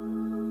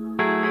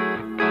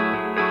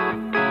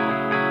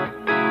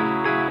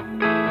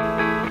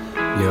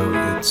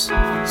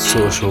science,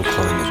 social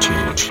climate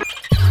change.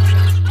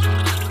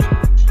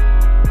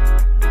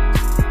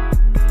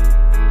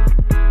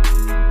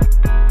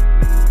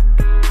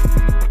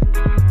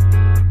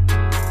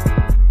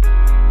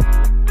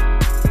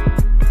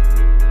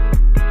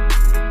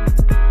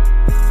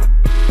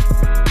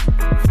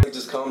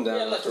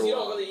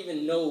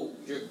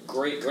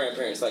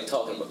 Great-grandparents like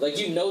talking about, like,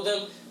 you know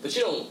them, but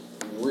you don't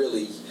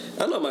really.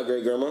 I know my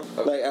great grandma.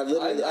 Like,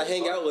 I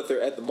hang out with her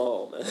at the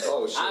mall, man.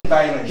 Oh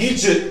shit!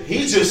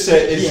 He just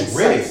said it's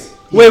rigged.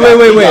 Wait.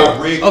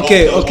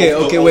 Okay.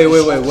 Wait.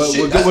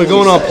 We're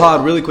going on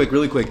pod really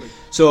quick.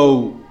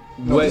 So,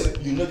 you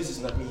know this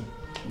is not me.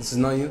 This is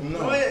not you?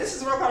 No. This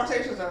is real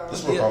conversation, though.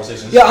 This is real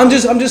conversation. Yeah, I'm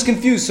just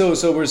confused.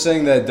 So we're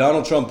saying that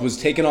Donald Trump was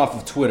taken off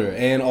of Twitter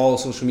and all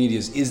social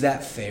medias. Is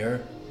that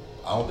fair?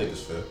 I don't think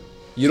it's fair.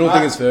 You don't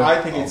think it's fair?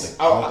 I think it's.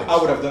 I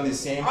would have done the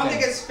same. I don't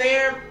think it's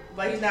fair,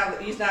 but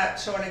he's not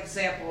showing an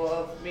example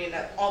of being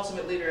the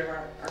ultimate leader of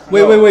our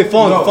country. Wait,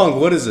 Funk,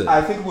 what is it?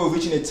 I think we're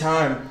reaching a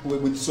time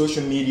with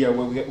social media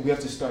where we have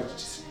to start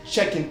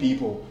checking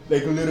people,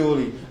 like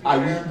literally.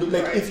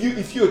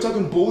 If you're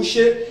talking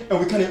bullshit and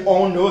we kind of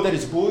all know that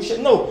it's bullshit,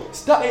 no,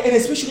 stop. And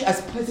especially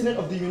as president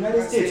of the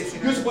United States,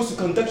 you're supposed to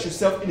conduct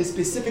yourself in a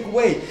specific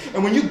way.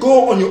 And when you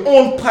go on your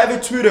own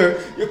private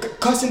Twitter, you're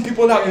cussing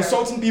people out,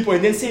 insulting people,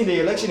 and then saying the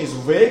election is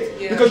rigged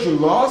because you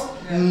lost.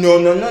 Yeah.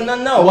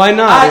 No. Why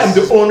not? I am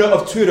the owner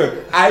of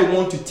Twitter. I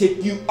want to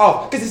take you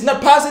off because it's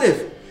not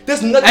positive.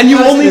 There's nothing. And you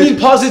positive. only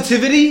need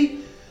positivity.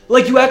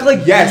 Like you act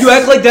like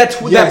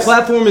that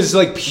platform is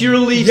like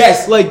purely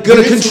like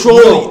gonna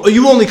control.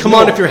 You only come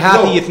on if you're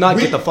happy. If not,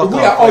 get the fuck off. We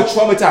are all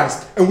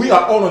traumatized, and we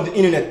are all on the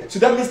internet. So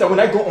that means that when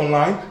I go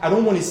online, I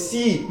don't want to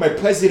see my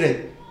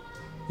president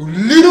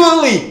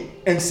literally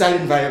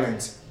inciting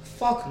violence.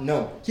 Fuck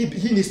no. He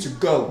needs to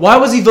go. Why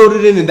was he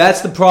voted in? And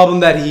that's the problem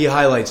that he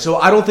highlights. So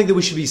I don't think that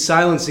we should be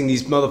silencing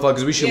these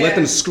motherfuckers. We should let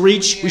them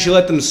screech. Yeah. We should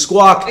let them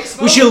squawk.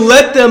 We should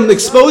let them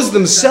expose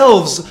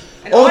themselves.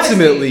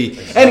 Ultimately,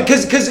 and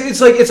because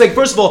it's like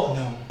first of all,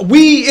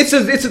 it's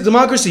a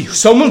democracy.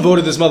 Someone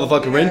voted this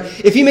motherfucker in.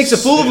 If he makes a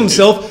fool of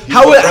himself,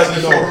 how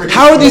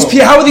are these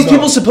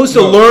people supposed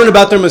to learn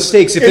about their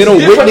mistakes if they don't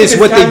witness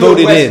what they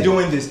voted in?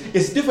 Doing this,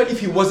 it's different if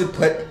he wasn't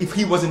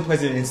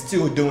president and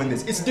still doing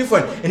this. It's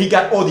different, and he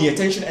got all the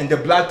attention and they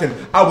blocked him.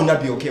 I would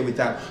not be okay with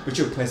that. But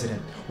you're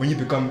president. When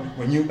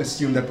you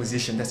assume that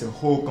position, that's a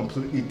whole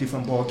completely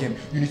different ballgame.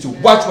 You need to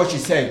watch what you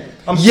say.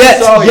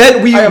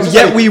 Yet we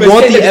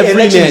want the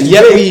everyman.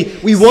 Yet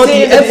we want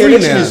the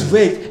everyman. The election is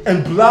rigged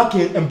and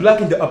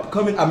blocking the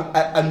upcoming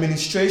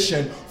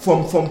administration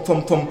from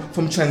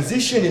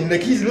transitioning.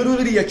 Like he's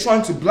literally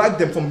trying to block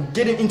them from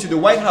getting into the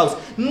White House.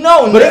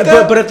 But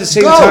at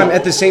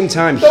the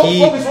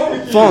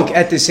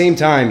same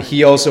time,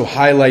 he also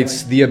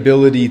highlights the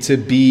ability to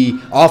be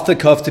off the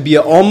cuff, to be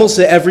almost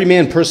an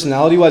everyman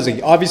personality wise.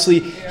 Like obviously,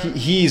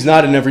 he's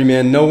not an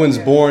everyman. No one's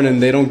born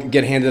and they don't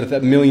get handed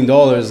 $1 million.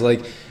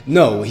 Like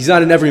no, he's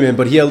not an everyman,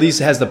 but he at least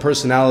has the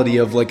personality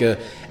of like a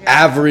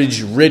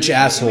average rich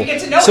asshole. We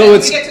get to know him.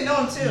 We get to know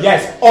him too.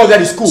 Yes,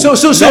 that is cool. So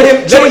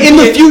in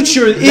the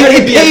future,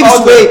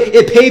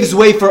 it paves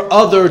way for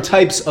other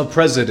types of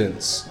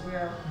presidents.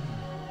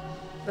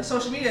 The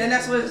social media, and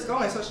that's what it's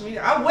going. Social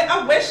media.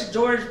 I wish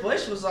George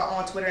Bush was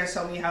on Twitter and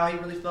told me how he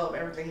really felt of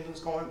everything he was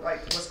going,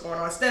 like what's going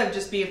on, instead of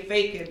just being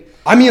fake. And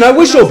I mean, I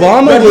wish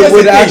Obama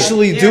would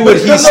actually do what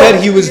he said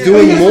he was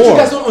doing more. What you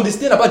guys don't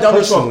understand about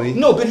Donald Trump.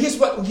 No, but here's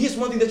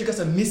one thing that you guys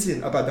are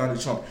missing about Donald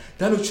Trump.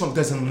 Donald Trump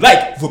doesn't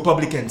like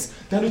Republicans.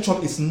 Donald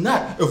Trump is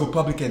not a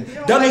Republican.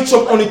 Donald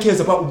Trump only cares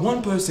about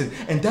one person,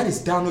 and that is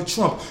Donald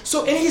Trump.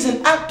 So, and he's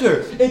an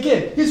actor.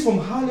 Again, he's from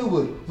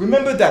Hollywood.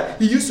 Remember that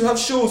he used to have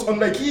shows on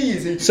like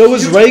So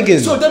was Reagan.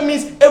 So that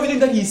means everything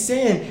that he's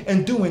saying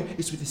and doing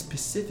is with a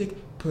specific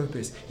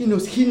purpose. He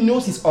knows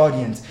his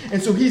audience,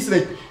 and so he's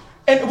like,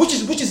 and which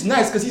is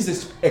nice because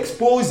he's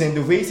exposing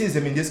the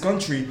racism in this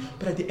country.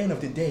 But at the end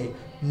of the day,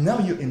 now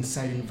you're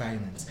inciting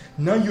violence.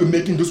 Now you're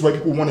making those white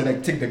people want to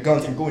like take the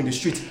guns and go in the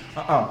streets.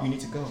 You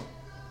need to go.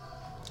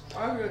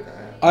 I agree with that.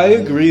 I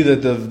agree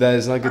that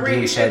is not good to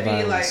incite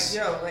violence. We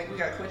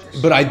gotta quit this.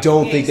 But I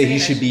don't think that he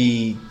should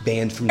be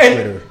banned from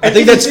Twitter. I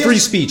think that's free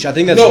speech. I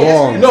think that's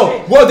wrong.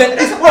 No, well then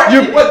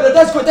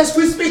that's good. That's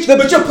free speech.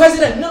 But you're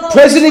president. No.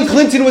 President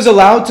Clinton was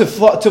allowed to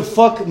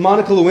fuck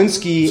Monica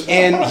Lewinsky,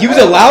 and he was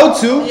allowed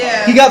to.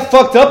 Yeah. He got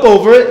fucked up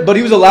over it, but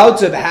he was allowed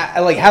to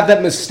have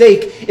that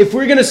mistake. If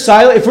we're gonna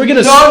listen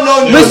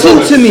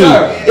to me.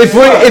 If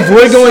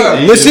we're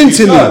going, listen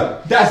to me.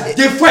 That's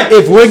different.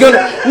 If we're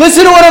gonna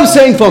listen to what I'm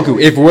saying, Funku.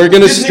 If we're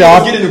gonna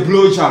stop, getting a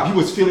blowjob, he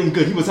was feeling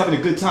good. He was having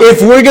a good time.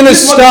 If we're gonna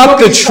stop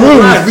the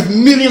truth with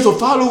millions of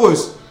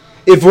followers,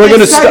 if we're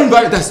gonna stop,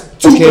 that's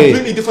two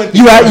completely different.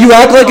 You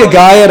act like a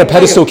guy at a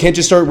pedestal can't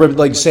just start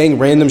like saying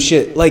random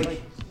shit.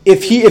 Like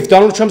if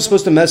Donald Trump's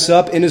supposed to mess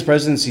up in his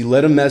presidency,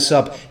 let him mess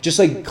up. Just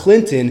like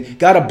Clinton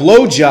got a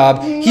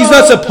blowjob, he's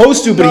not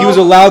supposed to, but he was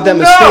allowed that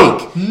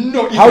mistake.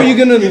 No. How are you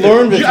gonna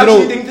learn if you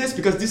don't think this?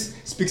 Because this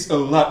speaks a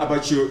lot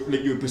about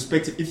your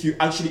perspective if you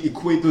actually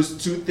equate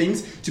those two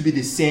things to be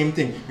the same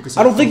thing. Because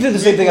I don't think they're the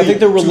same thing. I think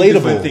they're two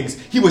different relatable. things.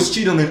 He was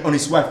cheating on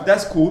his wife.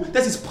 That's cool.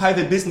 That's his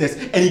private business,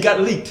 and he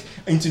got leaked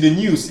into the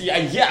news.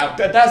 Yeah.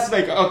 That's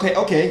like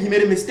okay. He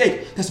made a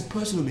mistake. That's a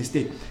personal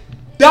mistake.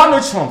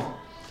 Donald Trump,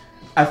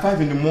 at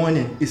 5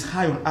 a.m, is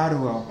high on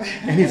Adderall,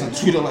 and he's on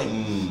Twitter like,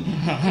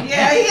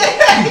 Yeah,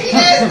 he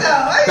is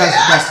though.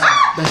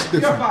 that's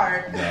different. You're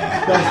fired.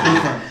 That's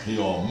different. He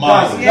on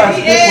my. Yeah,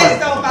 he is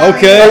though.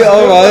 Okay,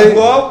 all right.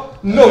 Well,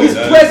 no, he's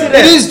president.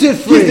 It is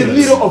different. He's the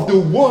leader of the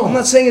world. I'm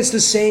not saying it's the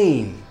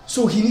same.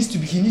 So he needs to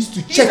He's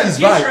check the his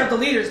future vibe. of the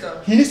leaders though.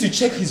 He needs to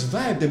check his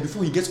vibe then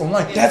before he gets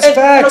online. That's And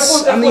facts. of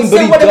course, I mean, say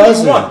but he whatever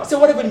doesn't. want. Say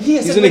whatever he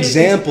has. He's said an many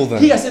example things.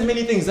 then. He has said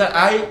many things that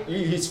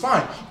he's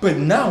fine. But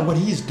now what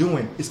he's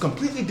doing is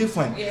completely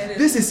different. Yeah, it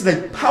This is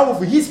like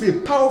powerful. He's a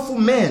powerful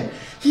man.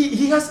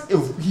 He has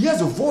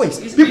a voice.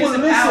 He's People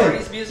abusing power. He's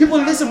listen. abusing People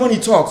power. listen when he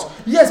talks.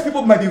 Yes,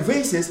 people might be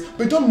racist,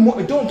 but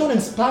don't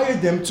inspire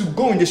them to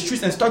go in the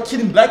streets and start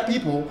killing black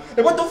people.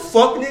 Like what the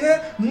fuck,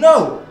 nigga?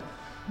 No.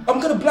 I'm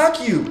gonna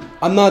block you.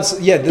 I'm not.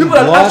 Yeah, then People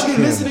are block actually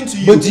him. listening to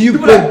you. But do you?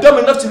 People are dumb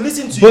enough to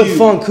listen to But you.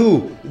 Funk,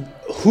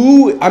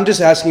 who? I'm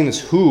just asking this: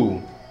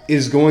 who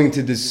is going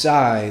to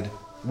decide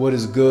what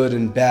is good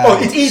and bad? Oh,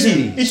 it's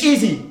easy.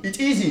 It's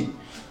easy.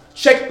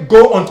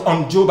 Go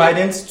on Joe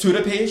Biden's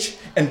Twitter page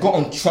and go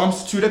on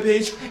Trump's Twitter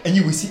page, and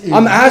you will see.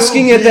 I'm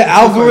asking at the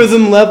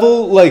algorithm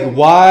level, like,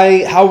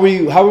 why? How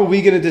are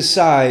we going to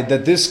decide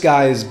that this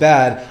guy is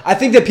bad? I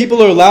think that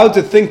people are allowed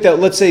to think that,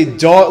 let's say,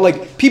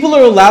 people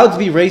are allowed to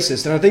be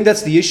racist, and I think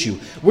that's the issue.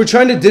 We're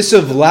trying to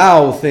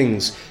disavow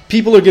things.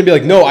 People are going to be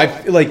like, no,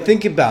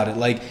 think about it.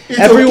 Like, It's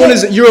everyone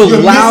okay. you're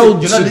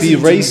allowed You're not to be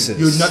listening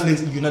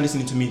racist. me. You're not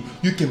listening to me.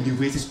 You can be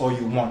racist all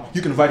you want.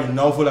 You can write a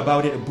novel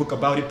about it, a book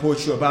about it,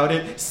 poetry about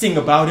it, sing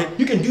about it.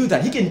 You can do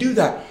that. He can do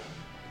that.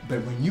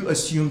 But when you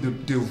assume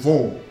the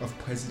role of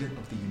president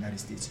of the United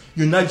States,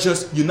 you're not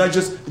just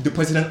the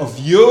president of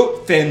your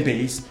fan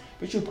base,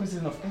 but you're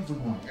president of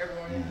everyone.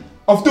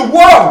 Of the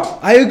world.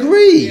 I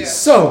agree. Yeah.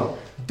 So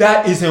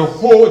that is a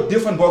whole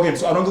different ballgame.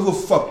 So I don't give a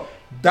fuck.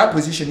 That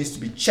position needs to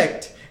be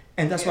checked.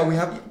 And that's why we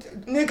have,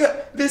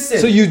 nigga, listen.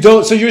 So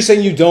you're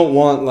saying you don't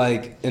want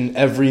like an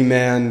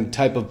everyman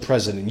type of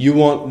president. You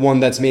want one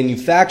that's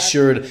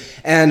manufactured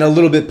and a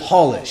little bit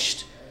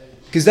polished.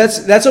 Because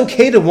that's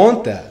okay to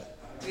want that.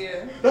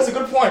 Yeah. That's a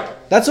good point.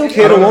 That's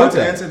okay I to don't know how want to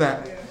that. answer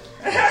that.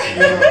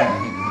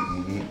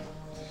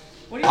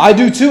 What do you I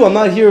do too. I'm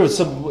not here.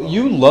 So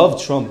you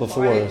loved Trump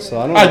before, so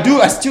I don't. I do.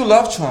 I still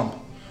love Trump,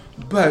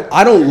 but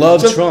I don't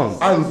love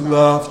Trump. I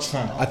love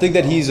Trump. I think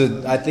that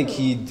I think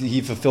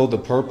he fulfilled the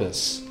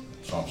purpose.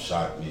 Trump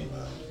shocked me,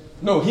 man.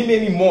 No, he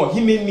made me more. He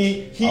made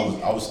me.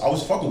 I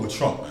was fucking with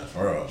Trump, man.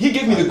 For real. He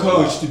gave me I the ain't gonna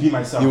courage lie. to be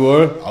myself. You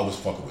were? I was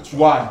fucking with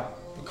Trump. Why?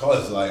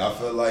 Because like I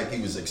feel like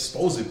he was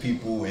exposing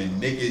people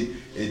and nigga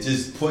it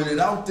just putting it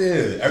out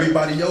there.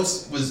 Everybody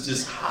else was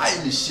just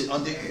hiding this shit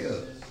under here.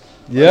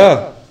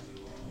 Yeah.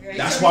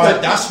 That's why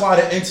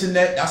the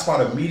internet, that's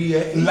why the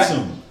media hates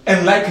him.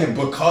 And like him.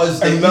 Because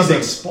And love he's him.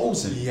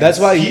 exposing. Yes. That's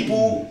why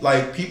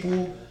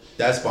people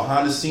that's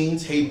behind the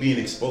scenes hate being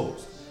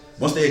exposed.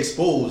 Once they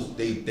expose,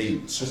 they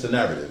switch the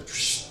narrative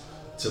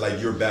to like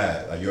you're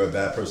bad, like you're a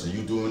bad person.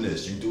 You doing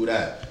this, you do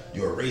that.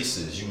 You're a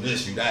racist. You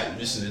this, you that. You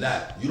listen to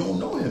that. You don't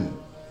know him.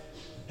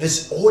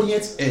 His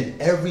audience in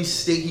every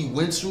state he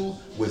went to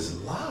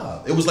was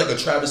live. It was like a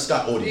Travis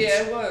Scott audience.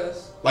 Yeah, it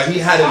was. Like he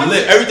had it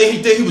lit. Everything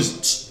he did, he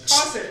was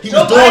Concert. he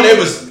Joe was doing. Biden. It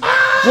was.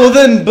 Well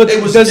then, but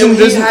It was. doesn't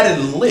He had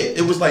it lit.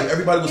 It was like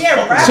everybody was. Yeah,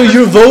 fucking rappers- so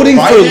you're voting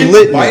for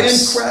litness.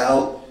 Biden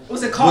crowd.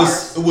 Was it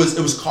cars? It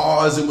was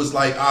cars. It was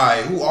like,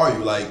 alright, who are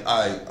you? Like,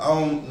 I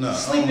don't know.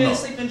 Sleeping Joe.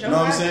 You know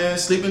what I'm saying?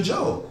 Sleeping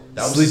Joe.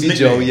 That was Sleepy his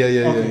Joe. nickname.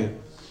 Yeah. Okay.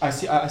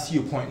 I see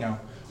your point now.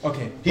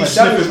 Okay. He's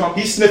But Donald Trump-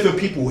 sniffing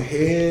people's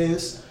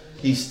hairs.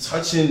 He's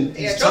touching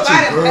Joe touching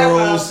Biden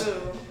girls. pedophile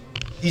too.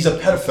 He's a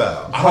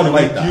pedophile. I How don't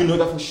like that. Do you know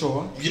that for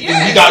sure?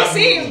 Yeah, You got I've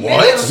seen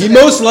what? videos. He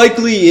most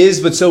likely is,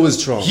 but so is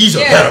Trump. He's a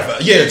Yeah. pedophile.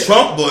 Yeah,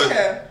 Trump, but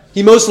Yeah.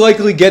 He most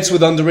likely gets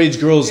with underage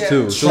girls Yeah.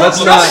 too. So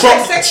Trump, let's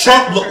not.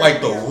 Trump looked like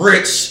the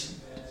rich,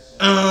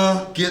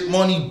 get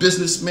money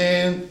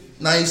businessman,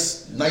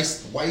 nice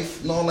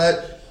wife and all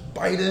that.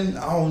 Biden,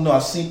 I don't know. I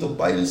seen the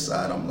Biden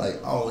side. I'm like,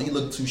 oh, he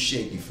looked too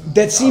shaky for me.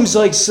 That seems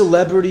like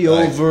celebrity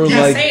over yeah,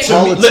 like same.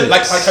 To me, politics.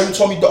 like how you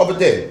told me the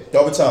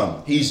other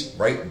time. He's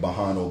right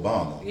behind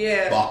Obama.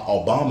 Yeah. But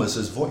Obama's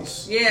his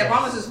voice. Yeah,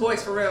 Obama's his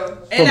voice for real. From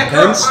And that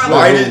girl Pence?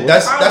 Kamala. Biden,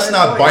 that's Kamala's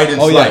not voice. Biden's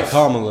Oh yeah, life.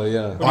 Kamala. Yeah.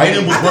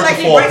 Biden was I feel working like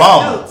he for writes the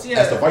Obama notes, yeah.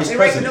 as the vice They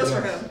write the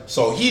president. notes for him.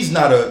 So he's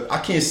not I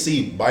can't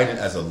see Biden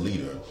as a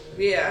leader.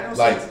 Yeah, I don't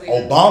Like see his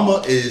leader.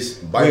 Obama is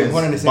Wait,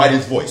 hold on a second.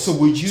 Biden's voice. So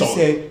would you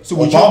say? So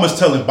would Obama's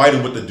telling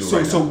Biden what to do So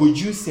right so now? would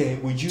you say?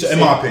 Would you? In say,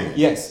 my opinion.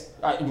 Yes.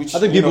 I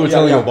think people are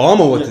telling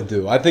Obama what to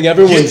do. I think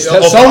everyone's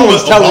Yeah,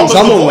 someone's telling Obama's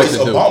someone the what voice.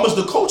 to do. Obama's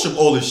the coach of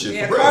all this shit.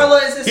 Yeah, for real. Carla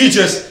is his He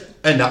sister.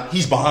 just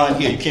he's behind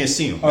here. You can't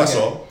see him. That's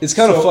Okay. all. It's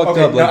kind of So, fucked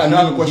okay, up. Like now I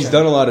have a he's question.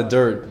 done a lot of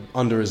dirt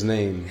under his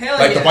name. Hell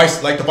Like yeah.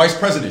 the vice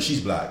president.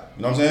 She's black.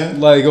 You know what I'm saying?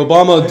 Like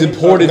Obama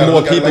deported gotta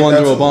more look at it people like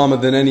under that, too. Obama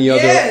than any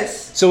other.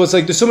 Yes. So it's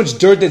like there's so much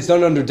dirt that's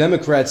done under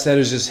Democrats that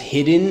is just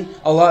hidden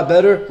a lot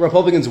better.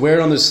 Republicans wear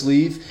it on their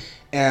sleeve,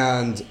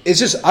 and it's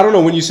just I don't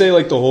know when you say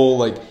like the whole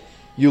like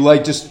you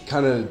like just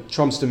kind of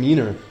Trump's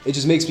demeanor. It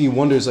just makes me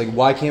wonder. It's like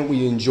why can't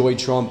we enjoy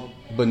Trump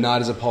but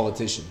not as a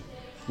politician?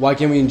 Why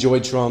can't we enjoy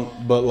Trump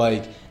but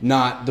like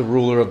not the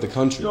ruler of the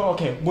country? No,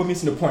 okay, we're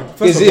missing the point.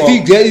 Because if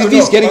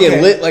he's getting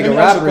it lit like a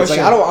rapper, it's like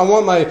I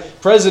want my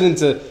president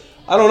to.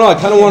 I don't know. I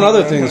kind of want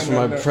other things for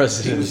my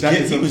president.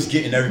 He was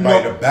getting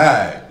everybody the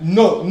bag.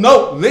 No.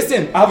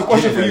 Listen, I have a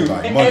question for you.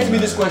 Answer me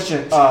this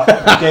question.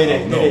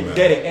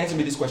 Dede, answer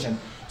me this question.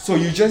 So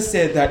you just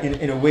said that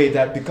in a way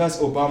that because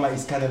Obama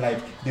is kind of like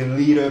the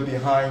leader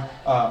behind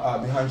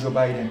Joe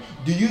Biden,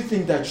 do you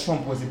think that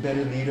Trump was a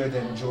better leader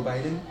than Joe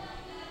Biden?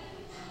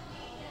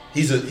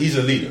 He's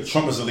a leader.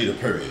 Trump is a leader,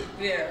 period.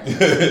 Yeah.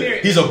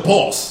 Period. He's a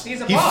boss. He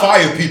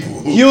fired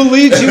people. He'll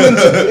lead you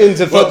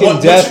into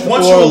fucking death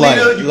once or you're a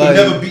life.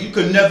 leader, you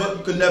could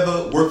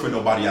never work for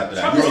nobody after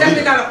that. Trump is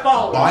definitely not a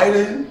follower.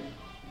 Biden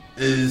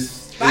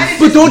is.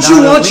 But don't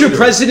you want your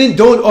president?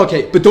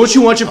 But don't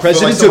you want your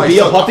president to be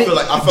a puppet?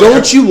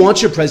 Don't you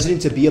want your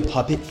president to be a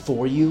puppet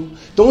for you?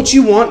 Don't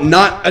you want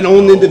not an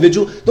own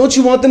individual? Don't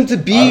you want them to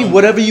be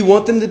whatever you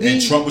want them to be?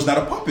 And Trump was not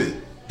a puppet.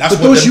 But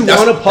don't you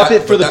want a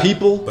puppet for the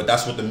people? But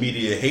that's what the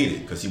media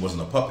hated because he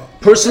wasn't a puppet.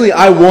 Personally,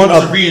 I want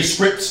a reading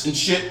scripts and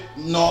shit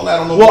and all that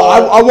on the wall.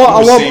 I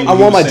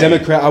want my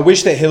Democrat. I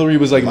wish that Hillary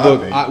was like,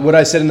 look, what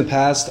I said in the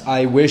past.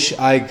 I wish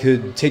I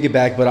could take it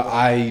back, but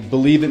I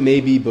believe it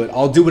maybe. But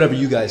I'll do whatever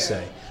you guys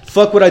say.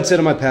 Fuck what I'd said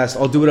in my past.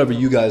 I'll do whatever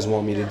you guys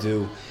want me to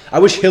do. I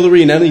wish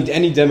Hillary and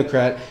any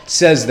Democrat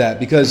says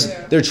that because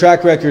their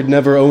track record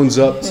never owns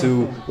up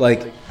to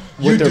like.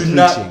 You do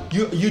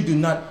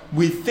not.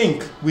 We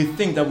think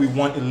that we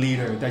want a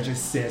leader that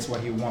just says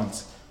what he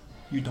wants.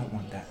 You don't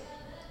want that.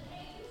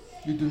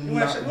 You do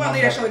not want a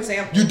leader show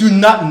example. You do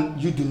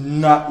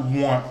not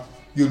want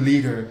your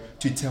leader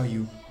to tell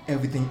you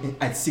everything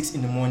at 6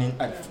 in the morning,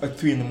 at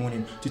 3 in the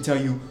morning, to tell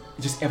you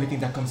just everything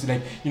that comes to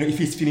like if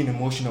he's feeling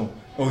emotional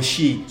or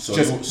she. So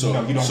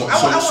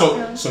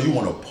you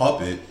want a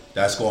puppet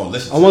that's going to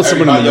listen to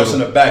everybody else in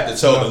the back to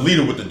tell the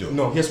leader what to do.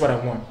 No, here's what I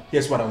want. I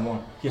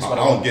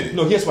don't get it.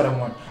 No, here's what I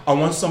want. I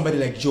want somebody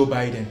like Joe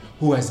Biden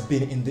who has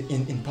been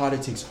in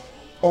politics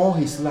all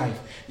his life.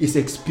 His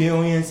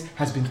experience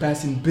has been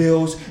passing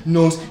bills,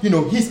 knows,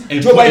 he's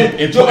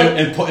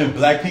putting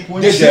black people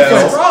in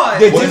jail.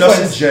 Putting us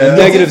in jail. The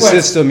negative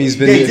system he's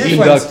been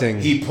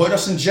conducting. He put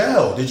us in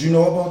jail. Did you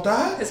know about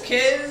that? His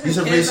kids. He's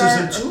a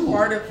racism too.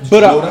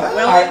 But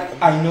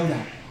I know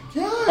that.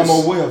 Yes. I'm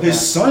aware of that.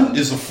 His son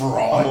is a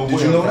fraud.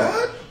 Did you know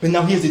that? But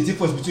now here's the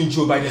difference between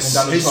Joe Biden and Donald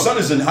Trump. His son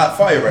is in hot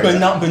fire right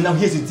now. But now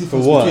here's the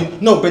difference for what?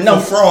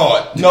 For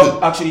fraud.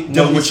 No, actually,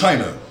 dealing with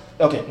China.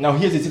 Okay, now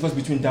here's the difference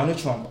between Donald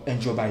Trump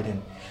and Joe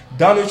Biden.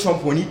 Donald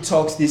Trump, when he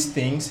talks these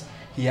things,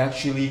 they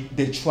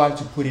try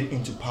to put it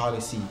into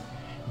policy.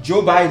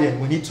 Joe Biden,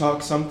 when he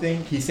talks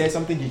something, he says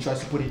something, he tries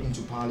to put it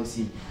into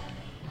policy.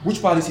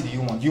 Which policy do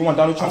you want? Do you want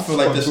Donald Trump? I feel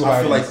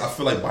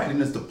like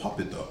Biden is the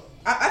puppet though.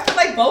 I feel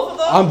like both of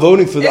them. I'm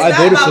voting for I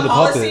voted for the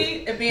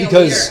puppet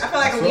because I feel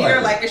like a leader,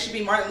 like it should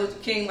be Martin Luther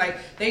King. Like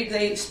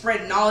they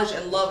spread knowledge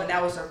and love, and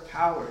that was their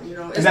power. I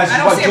don't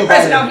see a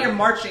president out here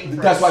marching.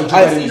 That's why Joe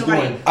Biden is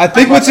doing. I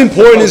think what's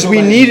important is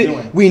we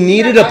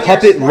needed a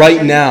puppet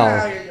right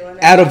now.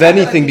 Out of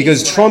anything,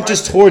 because Trump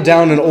just tore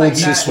down an old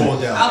system.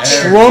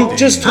 Trump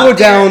just tore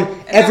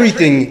down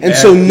everything, and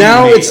so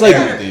now it's like.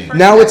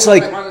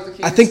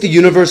 I think the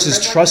universe is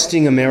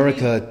trusting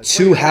America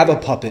to have a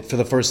puppet for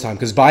the first time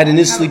because Biden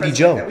is Sleepy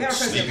Joe.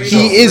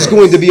 He is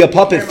going to be a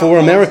puppet for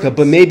America,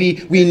 but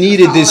maybe we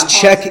needed this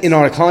check in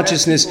our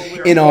consciousness,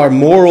 in our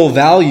moral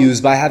values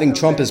by having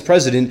Trump as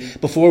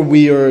president before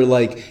we are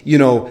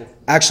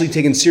actually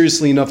taken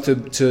seriously enough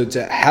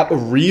to have a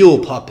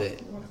real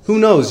puppet. Who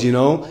knows, You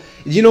know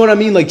what I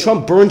mean? Like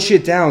Trump burned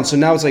shit down, so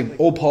now it's like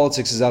old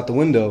politics is out the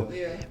window.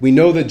 We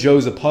know that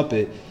Joe's a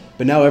puppet.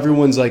 But now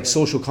everyone's like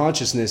social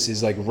consciousness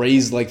is like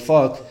raised like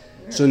fuck.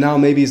 So now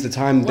maybe it's the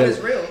time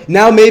that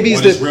now maybe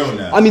it's real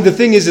now. I mean the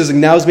thing is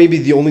now is maybe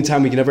the only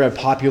time we can ever have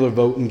popular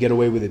vote and get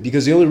away with it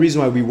because the only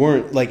reason why we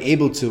weren't like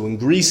able to in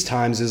Greece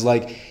times is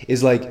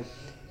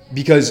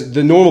because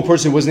the normal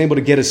person wasn't able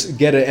to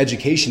get an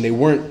education. They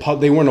weren't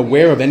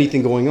aware of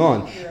anything going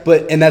on.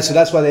 So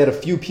that's why they had a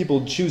few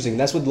people choosing.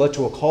 That's what the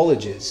electoral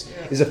college is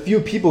a few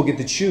people get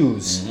to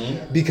choose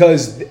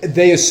because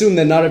they assume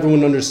that not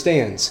everyone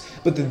understands.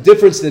 But the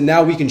difference that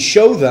now we can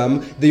show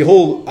them the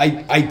whole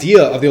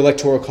idea of the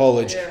electoral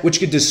college,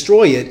 which could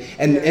destroy it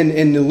and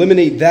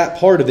eliminate that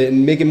part of it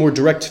and make it more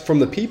direct from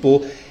the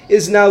people,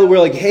 is now that we're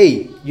like,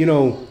 hey,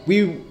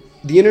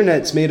 the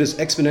internet's made us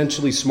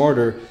exponentially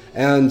smarter.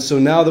 And so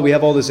now that we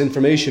have all this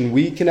information,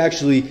 we can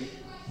actually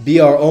be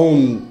our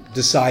own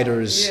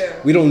deciders.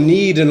 We don't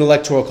need an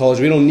electoral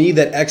college. We don't need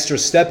that extra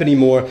step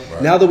anymore.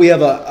 Right. Now that we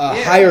have a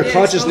higher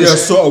consciousness, we are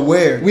so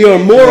aware. We are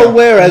more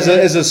aware as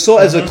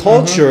a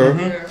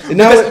culture.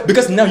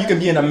 because now you can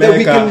be in America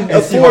we can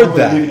and see afford how people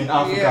that. are living in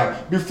Africa.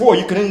 Yeah. Before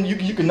you couldn't,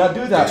 you could not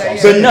do that.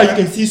 Yeah, But yeah. now you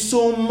can see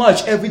so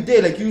much every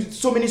day, like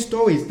so many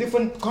stories,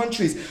 different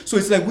countries. So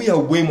it's like we are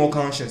way more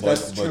conscious.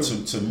 That's But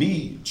true. to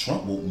me,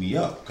 Trump woke me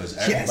up because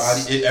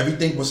Yes.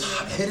 everything was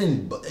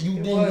hidden, but you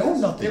didn't know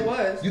nothing. It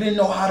was. You didn't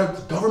know how the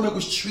government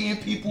was treating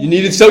people. You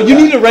needed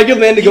a regular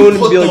man to go in and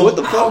put be like, them what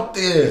the fuck? out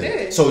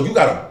there. Yeah. So you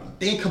gotta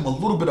think him a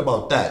little bit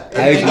about that.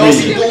 I Everything else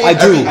agree. he do- I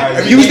do.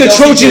 everything He was the else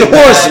he Trojan did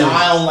bad. horse.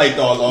 I don't like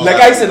all Like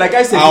that. I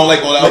said, I don't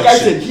like all that like other I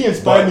shit. said, he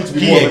inspired me to be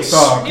He more of a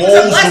thug. He was a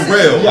exposed blessing. the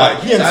real. Yeah, Like,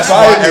 he that's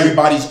inspired why me.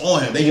 everybody's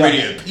on him. They Yeah. ready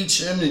to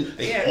impeach him. And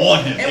they Yeah.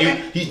 on him. And when-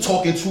 He's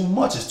talking too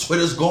much. His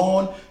Twitter's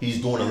gone. He's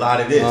doing a lot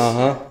of this.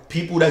 Uh-huh.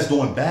 People that's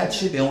doing bad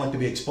shit, they don't like to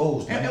be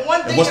exposed, man. And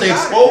one thing once they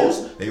about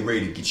exposed, they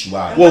ready to get you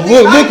out. Well, But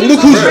think about it, he was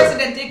look the who's- only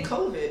president that did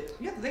COVID.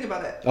 You have to think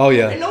about that. Oh,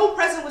 yeah. And no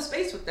president was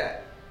faced with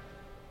that.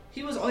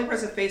 He was the only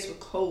person faced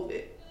with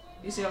COVID.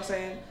 You see what I'm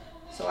saying?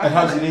 So I And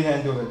how feel did like he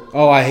handle it?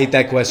 Oh, I hate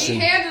that he question.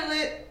 handled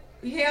it.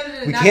 He handled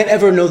it. We not can't that-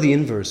 ever know the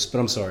inverse, but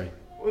I'm sorry.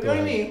 What do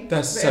you mean?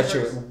 That's The such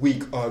inverse. a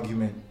weak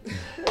argument.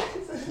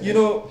 you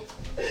know,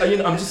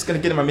 I'm just gonna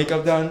get my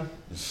makeup done.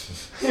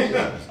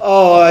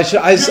 Oh, You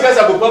guys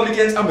are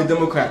Republicans. I'm a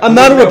Democrat. I'm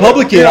not a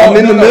Republican. I'm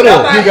in the middle.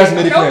 Nobody. You guys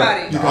made it clear.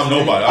 Nobody. I'm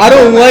nobody. I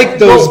don't like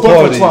those Vote for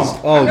parties. Trump.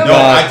 Oh, No, No,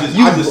 I God.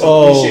 just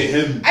appreciate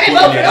him I didn't putting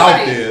vote for it out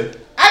nobody. there.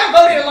 I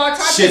haven't voted in a long time.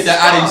 Shit This that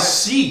is I didn't fraud.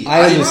 see.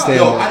 I understand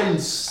Yo, that. I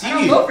didn't see I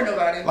don't it. vote for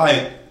nobody.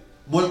 Like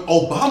when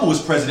Obama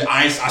was president,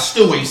 I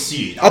still ain't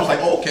see it. I was like,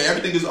 oh, okay,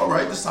 everything is all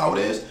right. This is how it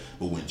is.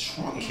 But when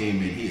Trump came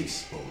in, he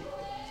exposed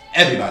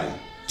everybody.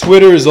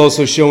 Twitter is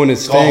also showing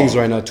its fangs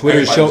right now.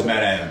 Twitter's Everybody was showing.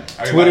 mad at him.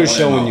 Everybody Twitter's wanted him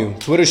showing out. you.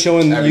 Twitter's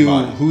showing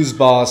Everybody. you who's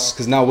boss.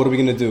 Because now, what are we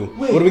gonna do?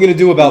 Wait, what are we gonna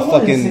do about hold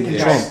on a fucking second,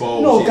 Trump? guys.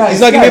 No, He's guys.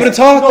 not gonna be able to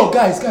talk? No,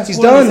 guys. He's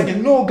hold on a done.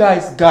 second. No,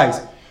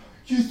 guys.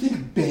 You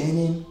think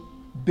banning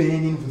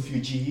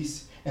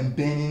refugees and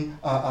banning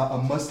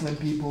Muslim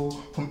people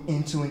from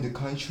entering the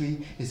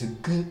country is a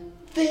good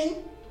thing?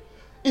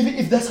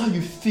 If that's how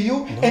you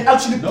feel and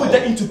actually put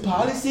that into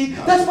policy,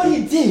 that's what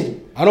he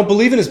did. I don't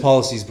believe in his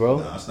policies, bro.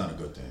 No, that's not a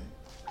good thing.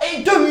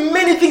 And there are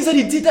many things that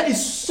he did that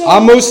is so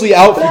I'm mostly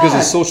out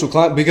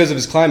bad. because of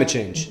his climate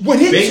change. When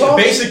he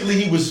talks, Basically,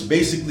 he was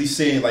basically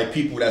saying like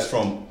people that's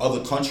from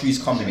other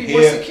countries coming Should be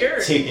more here,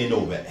 security. taking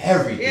over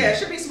everything. Yeah, it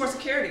should be some more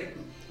security.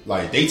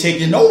 Like they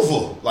taking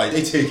over. Like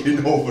they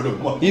taking over the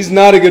money. He's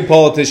not a good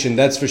politician,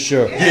 that's for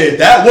sure. Yeah,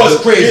 that was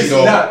crazy He's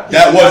though. not-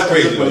 That he's was not a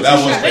crazy good though.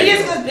 That was But he is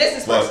a crazy. good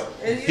business But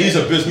person. he's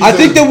a business. I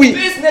think that we,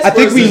 Business I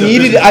think we person.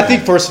 needed. I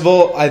think first of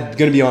all, I'm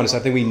gonna be honest. I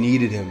think we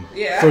needed him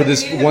Yeah, I for think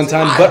this we needed one him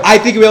time. too. But I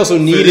think we also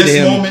needed this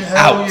him moment,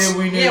 hell out. yeah,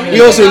 we Yeah, needed we We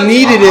him. also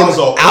needed him Eyes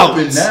are out.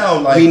 open now,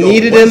 like, We yo,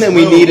 needed him what's and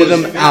we real, needed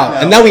what's him fake out,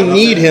 now? and now we You know what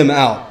need I'm saying? him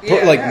out.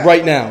 Yeah, Like yeah.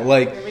 right now,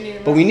 like. Yeah, we need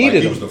him But we out.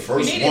 needed He him. was the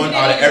first We needed one him.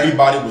 out of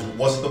everybody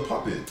wasn't the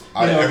puppet.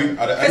 Out of Yeah. every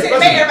Because every it made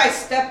president. everybody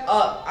step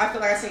up. I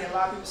feel like I've seen a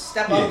lot of people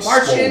step He up,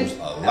 marching exposed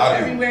a lot of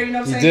everywhere. You know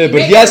what I'm He saying? did, but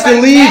made he has to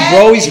everybody leave, mad.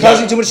 bro. He's He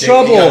causing got- too much He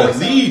trouble. gotta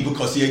leave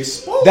because he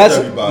exposed That's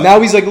everybody. now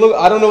he's like, look,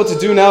 I don't know what to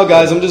do now,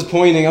 guys. I'm just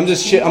pointing. I'm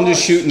just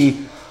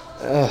shooting.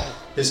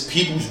 His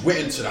people's went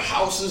into the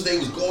houses. They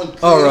was going crazy.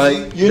 All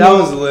right, You that know-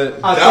 was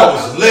lit. That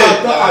was lit,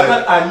 I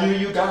like- thought I knew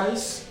you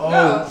guys,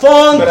 No.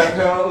 Funk. but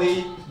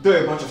apparently there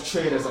are a bunch of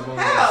traitors among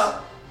us. How?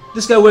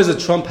 This guy wears a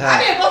Trump I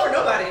hat. didn't vote for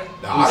nobody.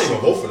 Nah, I didn't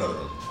even vote for none of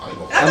them. I didn't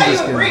vote for I I'm thought just you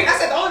kidding. agreed. I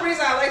said the only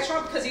reason I like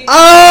Trump because he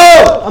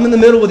Oh! I'm in the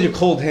middle with your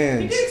cold he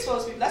hands. did